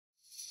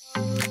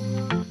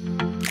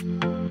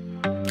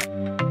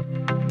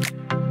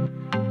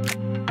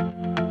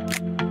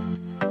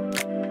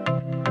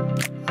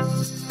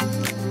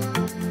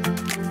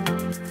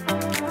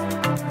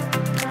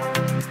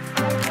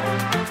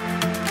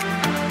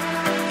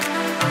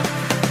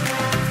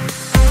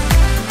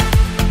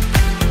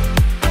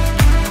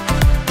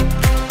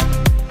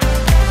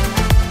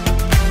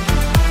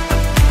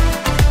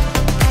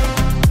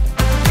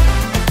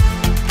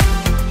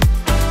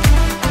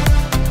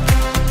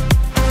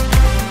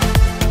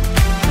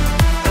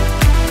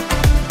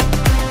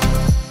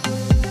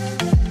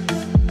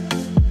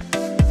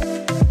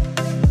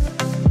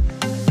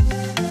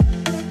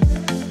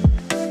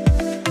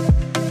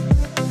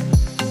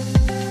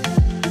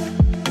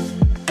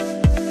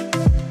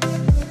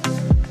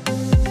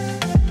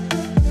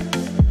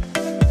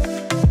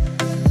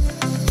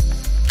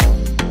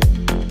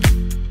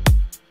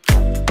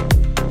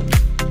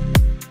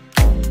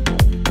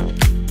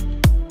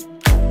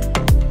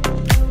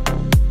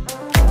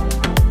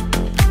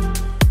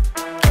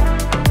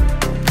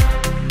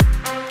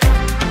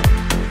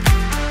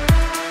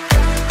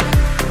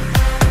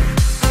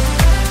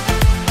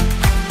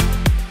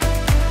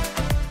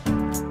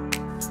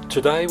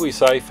Today we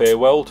say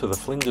farewell to the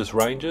Flinders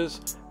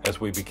Ranges as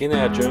we begin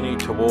our journey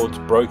towards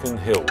Broken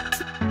Hill.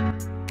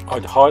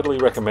 I'd highly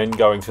recommend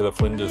going to the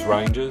Flinders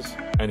Ranges,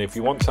 and if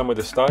you want somewhere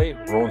to stay,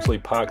 Rawnsley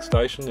Park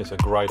Station is a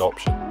great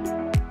option.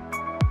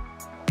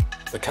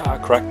 The car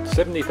cracked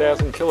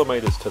 70,000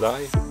 kilometres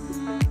today.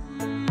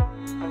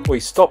 We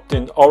stopped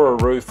in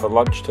Orroroo for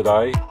lunch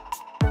today.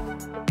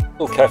 The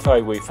little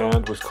cafe we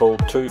found was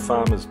called Two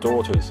Farmers'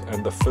 Daughters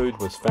and the food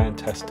was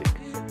fantastic.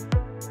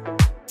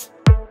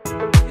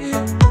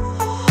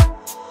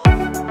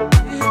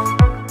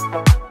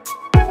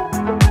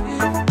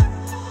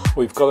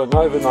 We've got an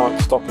overnight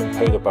stop in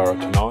Peterborough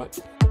tonight.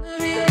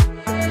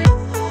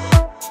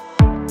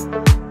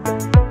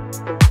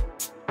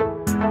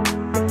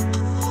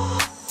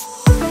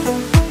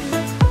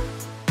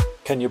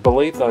 Can you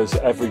believe those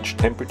average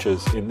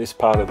temperatures in this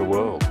part of the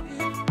world?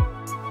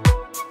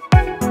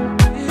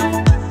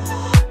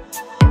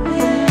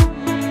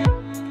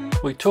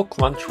 We took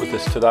lunch with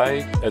us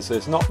today as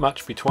there's not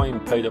much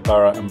between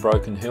Peterborough and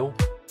Broken Hill.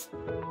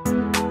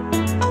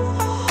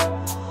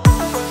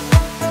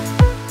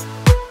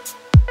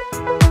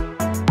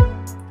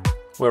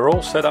 We're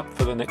all set up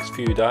for the next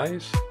few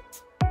days.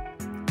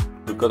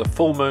 We've got a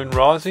full moon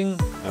rising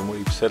and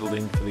we've settled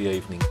in for the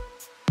evening.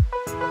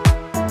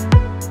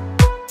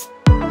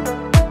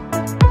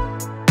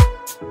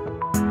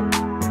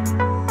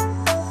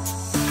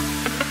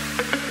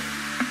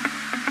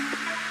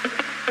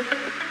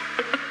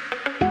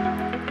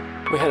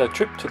 We had a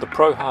trip to the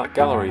ProHeart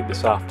Gallery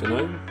this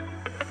afternoon.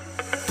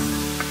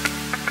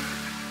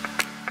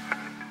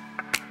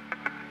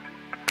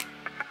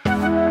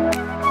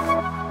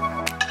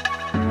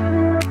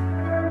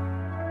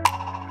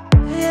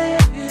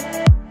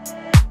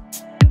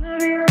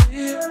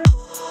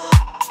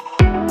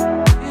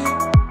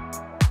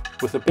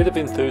 With a bit of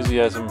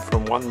enthusiasm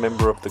from one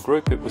member of the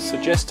group, it was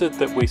suggested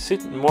that we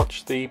sit and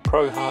watch the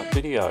ProHeart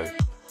video.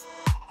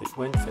 It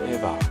went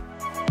forever.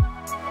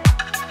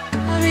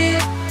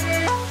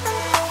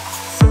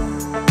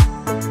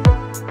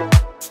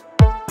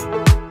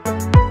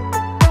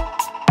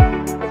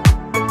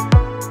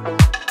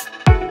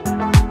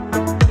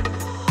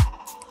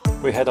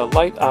 We had a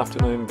late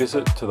afternoon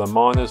visit to the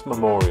Miners'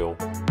 Memorial.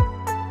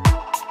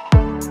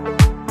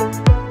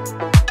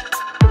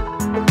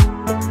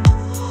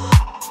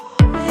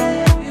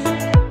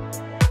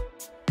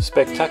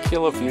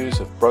 Spectacular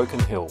views of Broken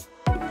Hill.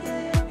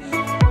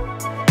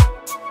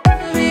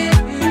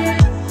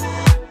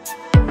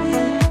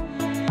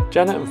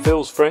 Janet and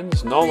Phil's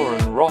friends Nola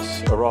and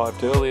Ross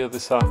arrived earlier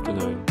this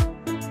afternoon.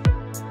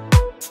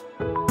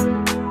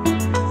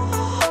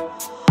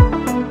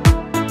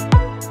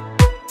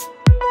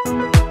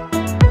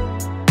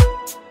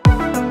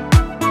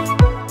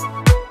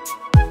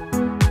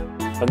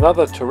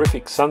 Another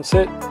terrific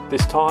sunset,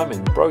 this time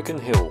in Broken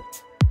Hill.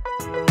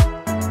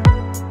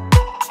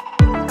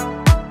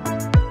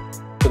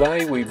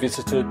 Today we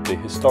visited the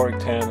historic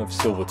town of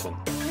Silverton.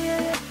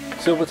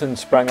 Silverton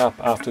sprang up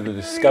after the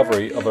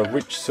discovery of a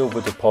rich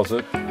silver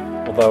deposit,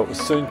 although it was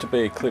soon to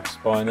be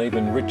eclipsed by an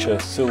even richer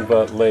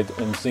silver, lead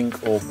and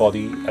zinc ore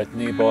body at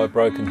nearby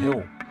Broken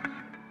Hill.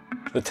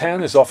 The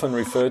town is often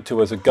referred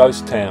to as a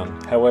ghost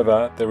town,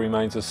 however there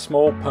remains a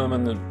small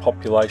permanent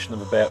population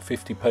of about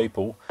 50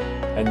 people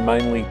and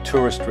mainly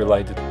tourist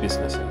related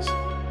businesses.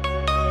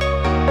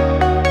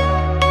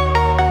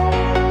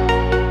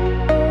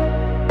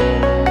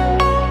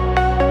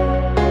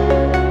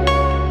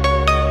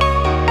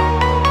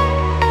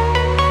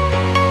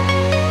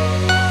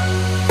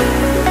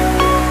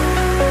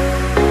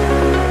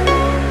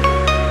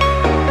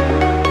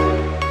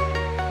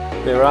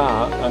 There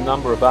are a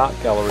number of art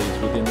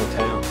galleries within the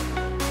town.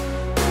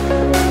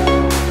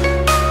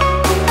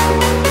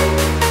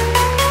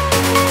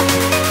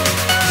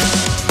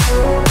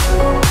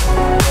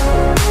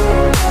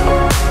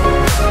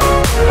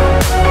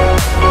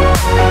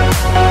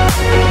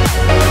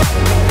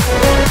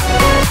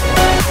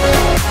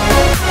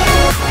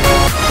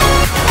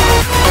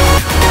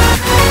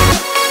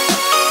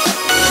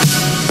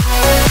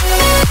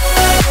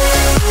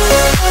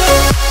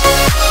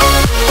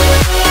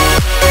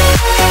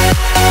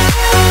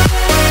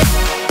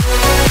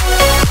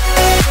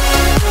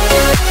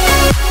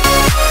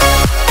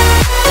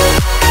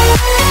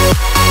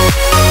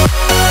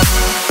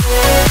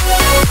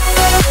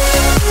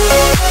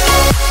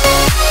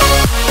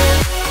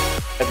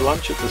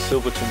 Lunch at the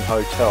Silverton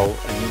Hotel,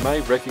 and you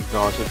may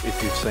recognise it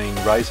if you've seen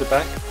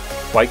Razorback,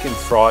 Wake in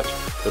Fright,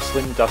 the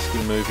Slim Dusty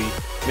movie,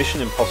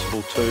 Mission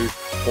Impossible 2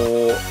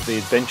 or The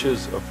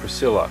Adventures of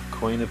Priscilla,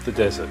 Queen of the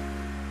Desert.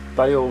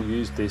 They all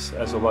used this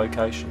as a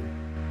location.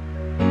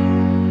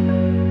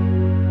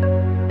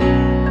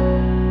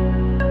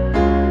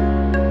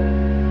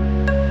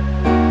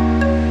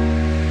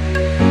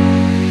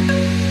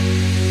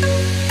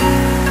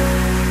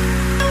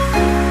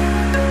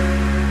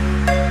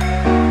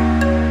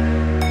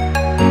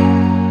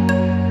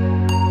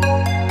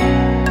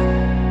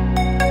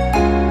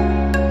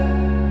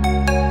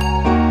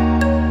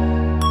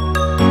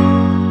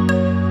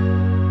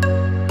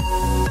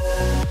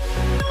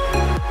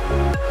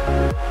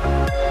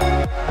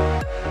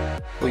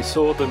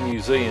 saw the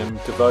museum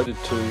devoted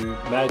to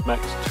Mad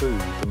Max 2,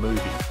 the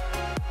movie.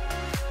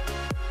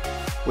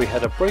 We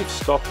had a brief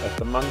stop at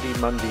the Mundi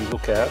Mundi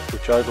Lookout,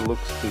 which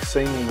overlooks the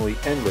seemingly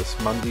endless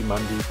Mundi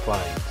Mundi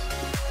Plains.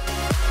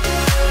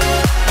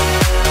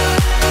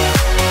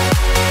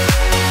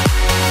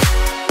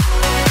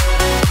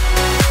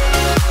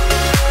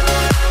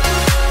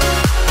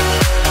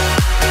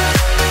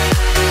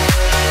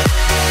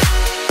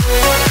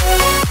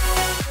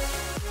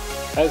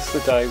 As the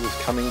day was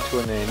coming to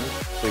an end,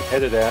 we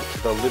headed out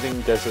to the Living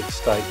Desert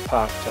State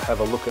Park to have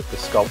a look at the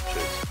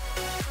sculptures.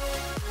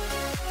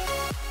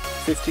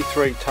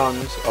 53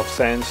 tonnes of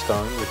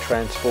sandstone were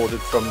transported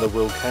from the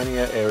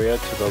Wilcannia area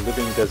to the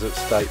Living Desert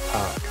State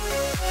Park.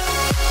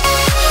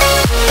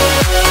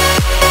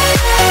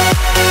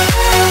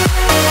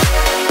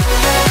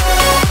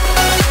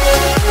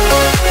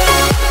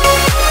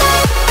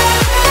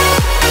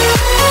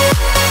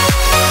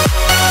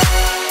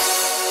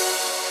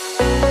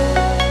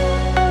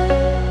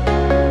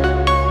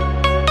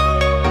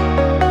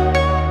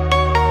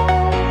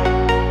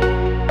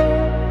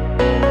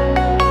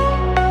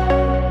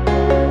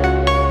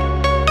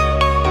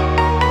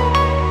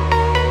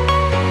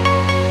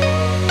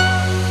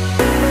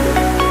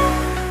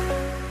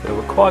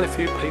 Quite a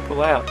few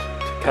people out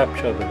to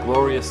capture the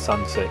glorious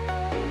sunset.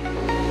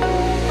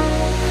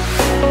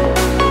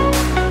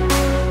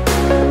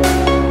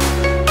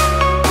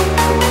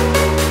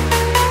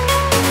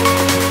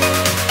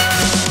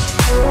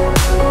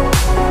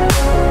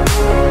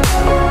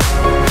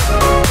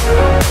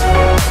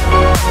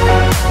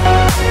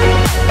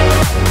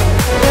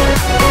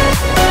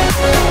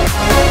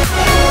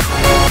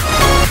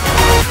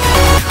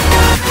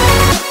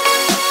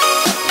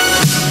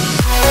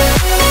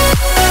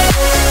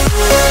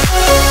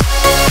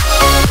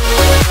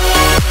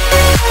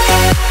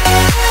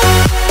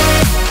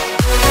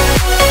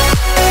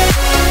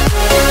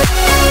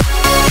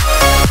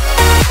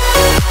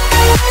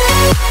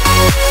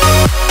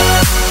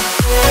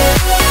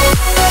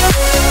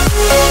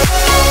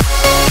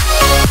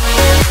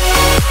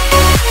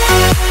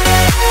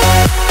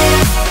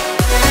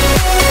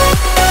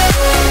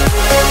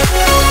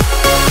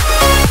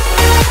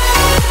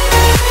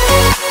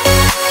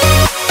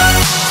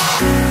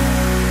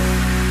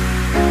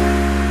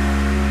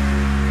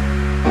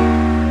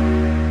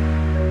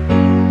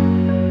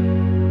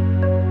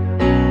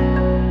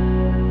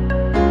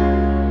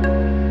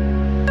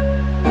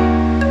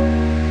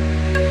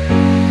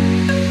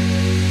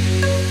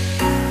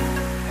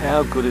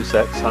 How good is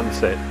that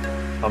sunset?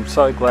 I'm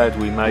so glad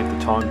we made the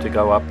time to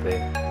go up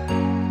there.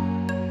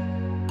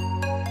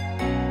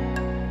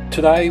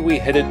 Today we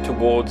headed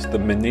towards the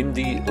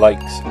Menindee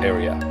Lakes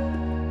area.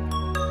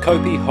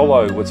 Kopi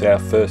Hollow was our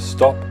first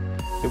stop.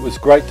 It was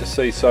great to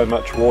see so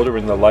much water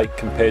in the lake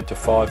compared to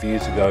 5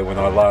 years ago when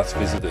I last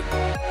visited.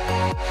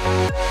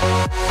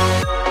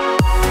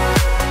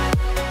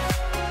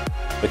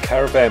 The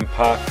caravan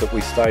park that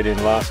we stayed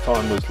in last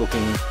time was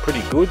looking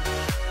pretty good,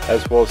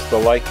 as was the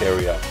lake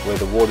area where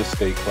the water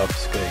ski club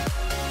ski.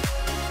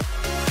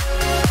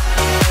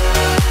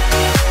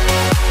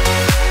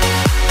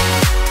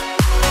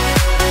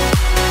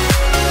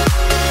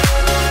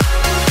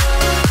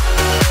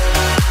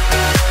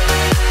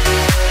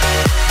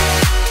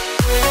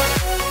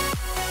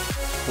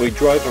 We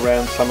drove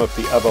around some of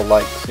the other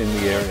lakes in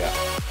the area.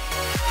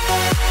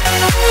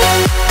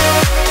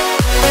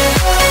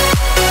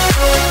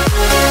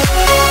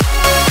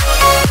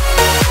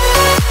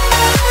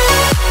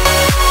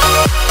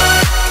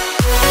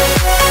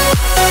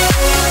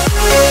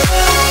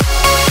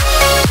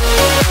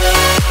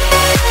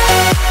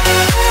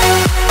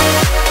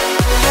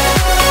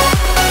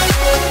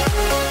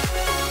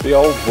 The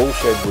old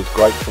woolshed was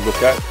great to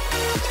look at.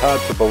 It's hard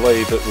to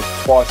believe it was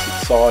twice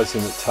its size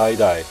in its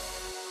heyday.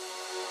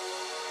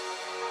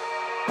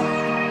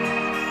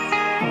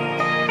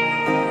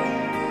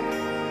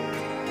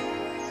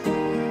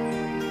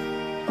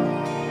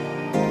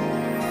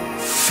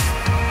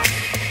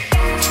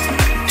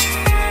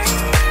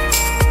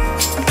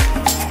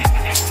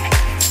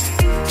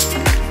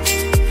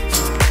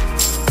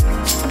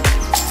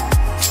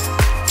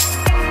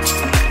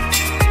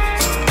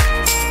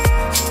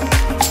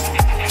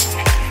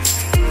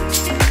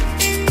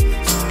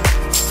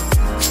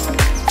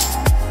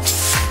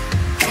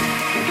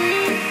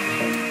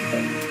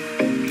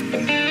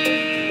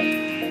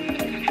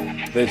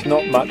 There's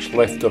not much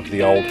left of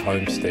the old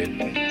homestead.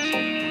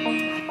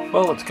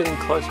 Well, it's getting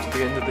close to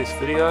the end of this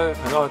video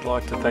and I'd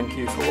like to thank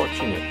you for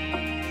watching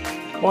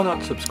it. Why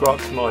not subscribe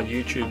to my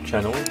YouTube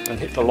channel and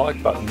hit the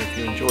like button if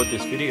you enjoyed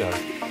this video.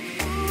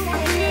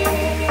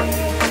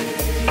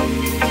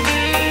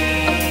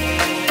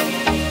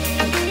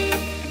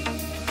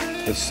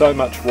 There's so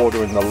much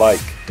water in the lake,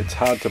 it's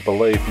hard to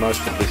believe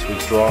most of this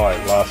was dry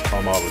last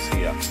time I was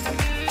here.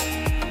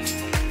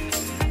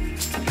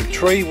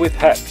 A tree with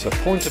hats, a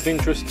point of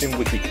interest in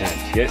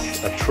Wikicamps.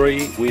 Yes, a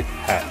tree with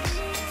hats.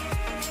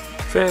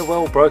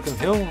 Farewell Broken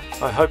Hill,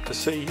 I hope to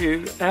see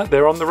you out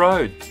there on the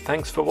road.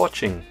 Thanks for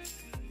watching.